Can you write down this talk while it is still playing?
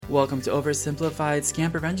Welcome to Oversimplified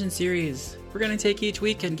Scam Prevention Series. We're going to take each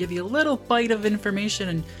week and give you a little bite of information,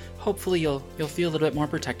 and hopefully you'll feel a little bit more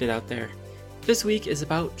protected out there. This week is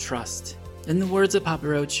about trust. In the words of Papa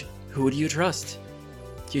Roach, who do you trust?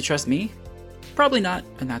 Do you trust me? Probably not,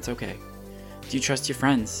 and that's okay. Do you trust your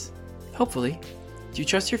friends? Hopefully. Do you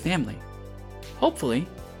trust your family? Hopefully.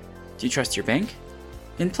 Do you trust your bank?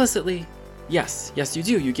 Implicitly, yes you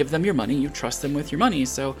do. You give them your money, you trust them with your money,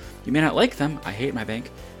 so you may not like them, I hate my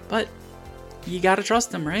bank, but you gotta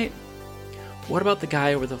trust them, right? What about the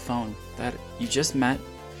guy over the phone that you just met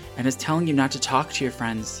and is telling you not to talk to your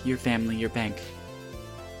friends, your family, your bank?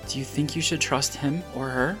 Do you think you should trust him or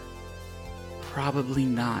her? Probably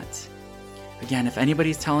not. Again, if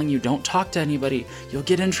anybody's telling you don't talk to anybody, you'll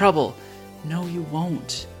get in trouble. No, you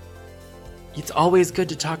won't. It's always good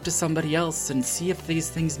to talk to somebody else and see if these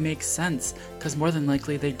things make sense, because more than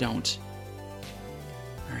likely they don't.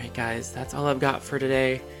 Alright guys, that's all I've got for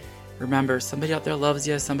today. Remember, somebody out there loves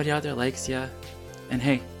you, somebody out there likes you, and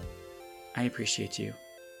hey, I appreciate you.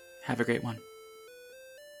 Have a great one.